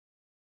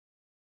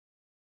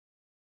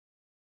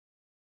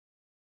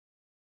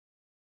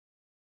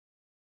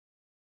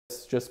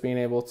just being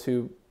able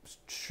to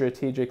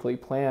strategically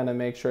plan and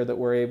make sure that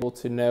we're able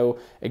to know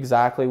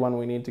exactly when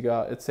we need to go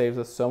out. It saves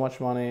us so much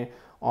money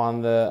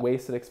on the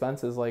wasted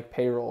expenses like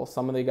payroll.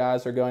 Some of the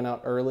guys are going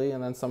out early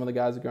and then some of the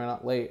guys are going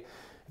out late.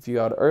 If you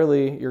go out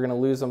early, you're going to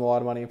lose them a lot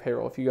of money in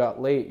payroll. If you go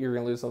out late, you're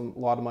going to lose them a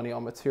lot of money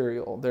on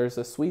material. There's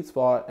a sweet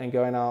spot in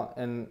going out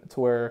and to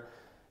where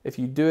if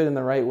you do it in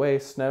the right way,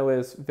 snow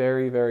is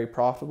very, very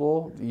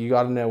profitable. You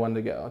got to know when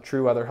to go.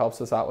 True weather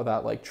helps us out with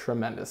that like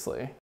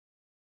tremendously.